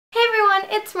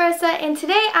it's Marissa, and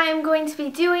today I am going to be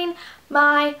doing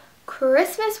my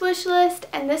Christmas wish list,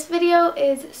 and this video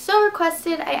is so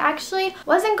requested. I actually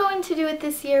wasn't going to do it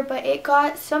this year, but it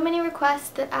got so many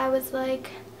requests that I was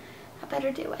like, I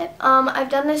better do it. I've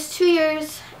done this 2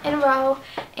 years in a row,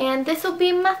 and this will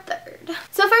be my third.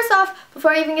 So first off,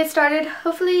 before I even get started,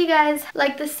 hopefully you guys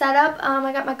like the setup.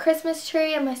 I got my Christmas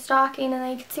tree and my stocking, and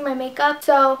then you can see my makeup.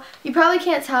 So you probably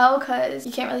can't tell because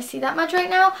you can't really see that much right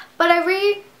now, but I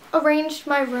rearranged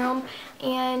my room,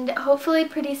 and hopefully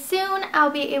pretty soon I'll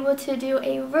be able to do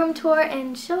a room tour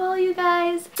and show all you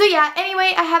guys. So yeah,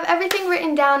 anyway, I have everything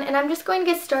written down and I'm just going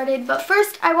to get started, but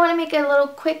first I want to make a little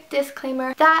quick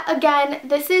disclaimer that again,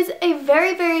 this is a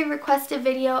very requested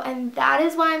video, and that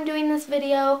is why I'm doing this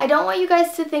video. I don't want you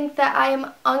guys to think that I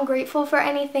am ungrateful for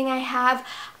anything I have.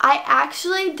 I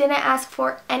actually didn't ask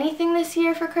for anything this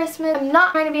year for Christmas. I'm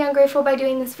not trying to be ungrateful by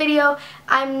doing this video.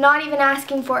 I'm not even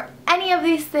asking for any of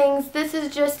these things. This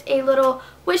is just a little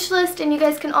wish list, and you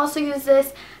guys can also use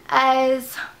this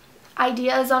as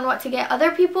ideas on what to get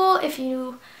other people if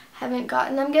you haven't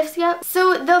gotten them gifts yet.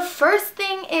 So the first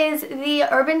thing is the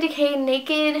Urban Decay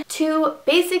Naked 2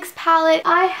 Basics palette.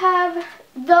 I have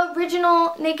the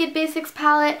original Naked Basics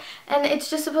palette, and it's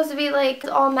just supposed to be like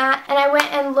all matte, and I went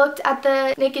and looked at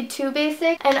the Naked 2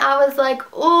 Basic and I was like,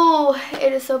 oh,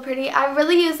 it is so pretty. I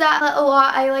really use that a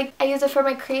lot. I use it for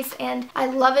my crease, and I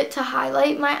love it to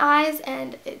highlight my eyes,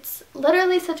 and it's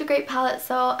literally such a great palette,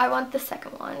 so I want the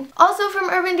second one. Also from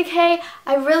Urban Decay,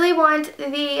 I really want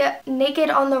the Naked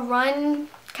on the Run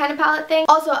kind of palette thing.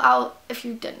 Also, if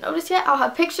you didn't notice yet, I'll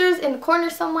have pictures in the corner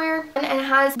somewhere, and it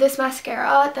has this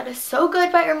mascara that is so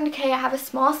good by Urban Decay. I have a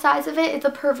small size of it. It's a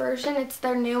Perversion. It's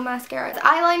their new mascara. It's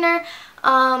eyeliner,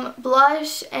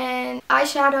 blush, and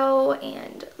eyeshadow,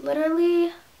 and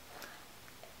literally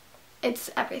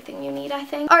it's everything you need, I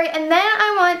think. Alright, and then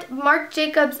I want Marc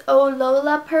Jacobs Oh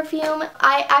Lola perfume.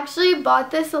 I actually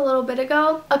bought this a little bit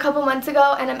ago, a couple months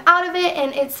ago, and I'm out of it,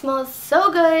 and it smells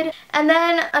so good. And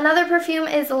then another perfume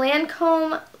is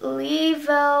Lancome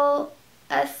Level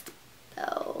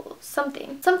Estelle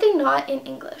something not in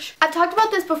English. I've talked about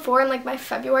this before in like my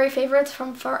February favorites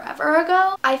from forever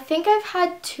ago. I think I've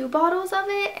had 2 bottles of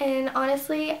it, and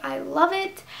honestly, I love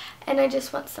it, and I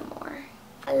just want some more.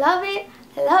 I love it.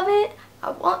 I love it.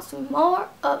 I want some more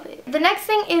of it. The next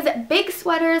thing is big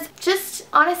sweaters. Just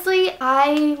honestly,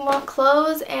 I want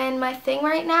clothes, and my thing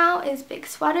right now is big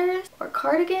sweaters or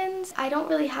cardigans. I don't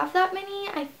really have that many.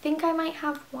 I think I might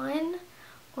have 1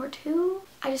 or 2.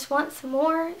 I just want some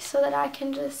more so that I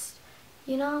can just,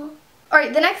 you know.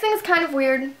 Alright, the next thing is kind of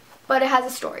weird, but it has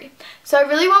a story. So I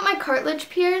really want my cartilage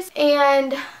pierced,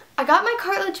 and I got my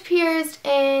cartilage pierced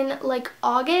in like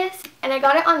August, and I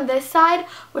got it on this side,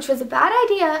 which was a bad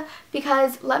idea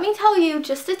because let me tell you,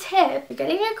 just a tip, you're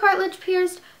getting your cartilage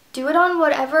pierced, do it on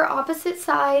whatever opposite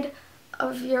side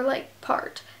of your like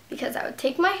part, because I would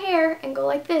take my hair and go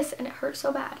like this and it hurt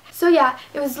so bad. So yeah,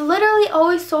 it was literally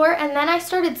always sore, and then I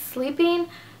started sleeping.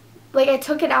 Like, I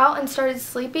took it out and started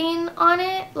sleeping on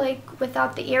it, like,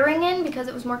 without the earring in because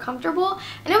it was more comfortable,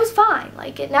 and it was fine.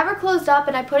 Like, it never closed up,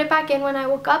 and I put it back in when I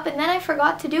woke up, and then I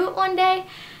forgot to do it one day,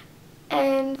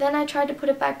 and then I tried to put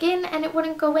it back in, and it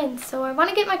wouldn't go in. So I want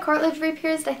to get my cartilage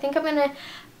re-pierced. I think I'm going to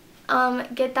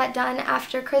get that done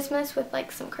after Christmas with, like,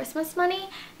 some Christmas money,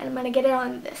 and I'm going to get it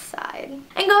on this side.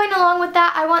 And going along with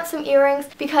that, I want some earrings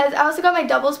because I also got my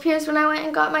doubles pierced when I went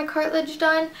and got my cartilage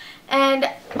done, and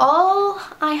all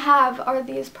I have are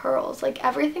these pearls. Like,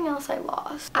 everything else I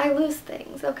lost. I lose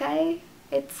things, okay?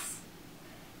 It's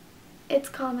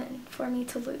common for me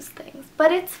to lose things,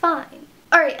 but it's fine.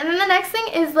 Alright, and then the next thing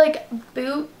is like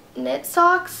boot knit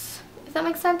socks. Does that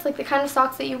make sense? Like the kind of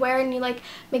socks that you wear and you like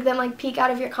make them like peek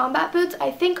out of your combat boots. I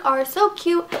think are so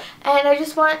cute, and I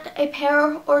just want a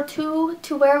pair or 2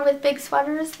 to wear with big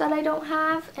sweaters that I don't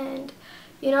have, and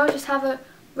you know, just have a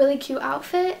really cute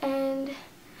outfit. And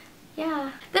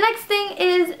yeah. The next thing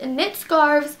is knit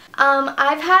scarves.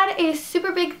 I've had a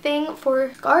super big thing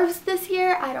for scarves this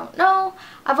year. I don't know.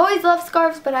 I've always loved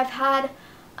scarves, but I've had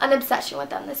an obsession with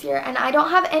them this year, and I don't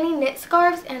have any knit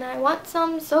scarves, and I want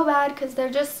some so bad because they're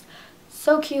just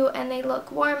so cute and they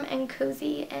look warm and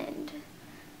cozy, and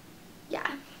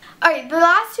yeah. Alright, the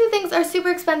last 2 things are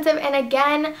super expensive, and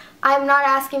again, I'm not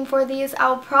asking for these.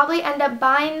 I'll probably end up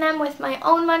buying them with my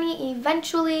own money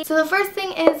eventually. So the first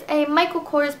thing is a Michael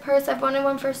Kors purse. I've wanted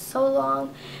one for so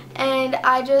long, and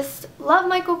I just love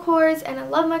Michael Kors, and I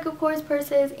love Michael Kors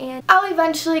purses, and I'll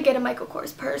eventually get a Michael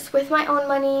Kors purse with my own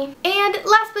money. And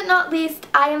last but not least,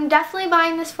 I am definitely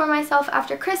buying this for myself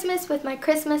after Christmas with my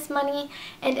Christmas money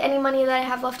and any money that I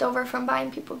have left over from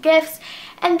buying people gifts,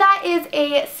 and that is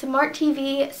a smart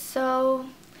TV. So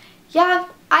yeah,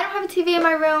 I don't have a TV in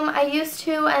my room. I used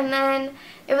to, and then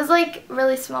it was like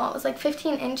really small. It was like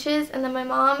 15 inches, and then my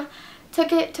mom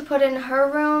took it to put in her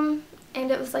room,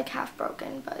 and it was like half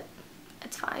broken, but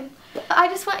it's fine. I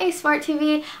just want a smart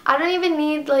TV. I don't even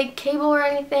need like cable or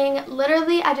anything.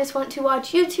 Literally, I just want to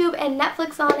watch YouTube and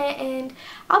Netflix on it, and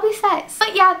I'll be set.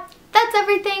 But yeah, that's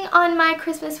everything on my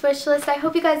Christmas wish list. I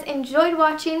hope you guys enjoyed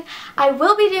watching. I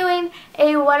will be doing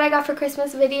a what I got for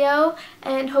Christmas video,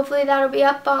 and hopefully that'll be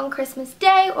up on Christmas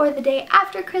Day or the day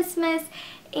after Christmas.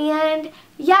 And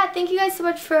yeah, thank you guys so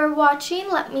much for watching.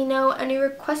 Let me know any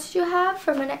requests you have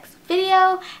for my next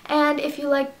video, and if you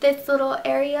like this little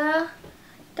area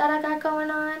that I got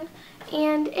going on,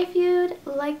 and if you'd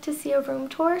like to see a room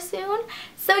tour soon.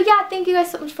 So yeah, thank you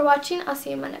guys so much for watching. I'll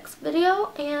see you in my next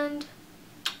video, and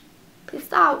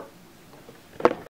peace out.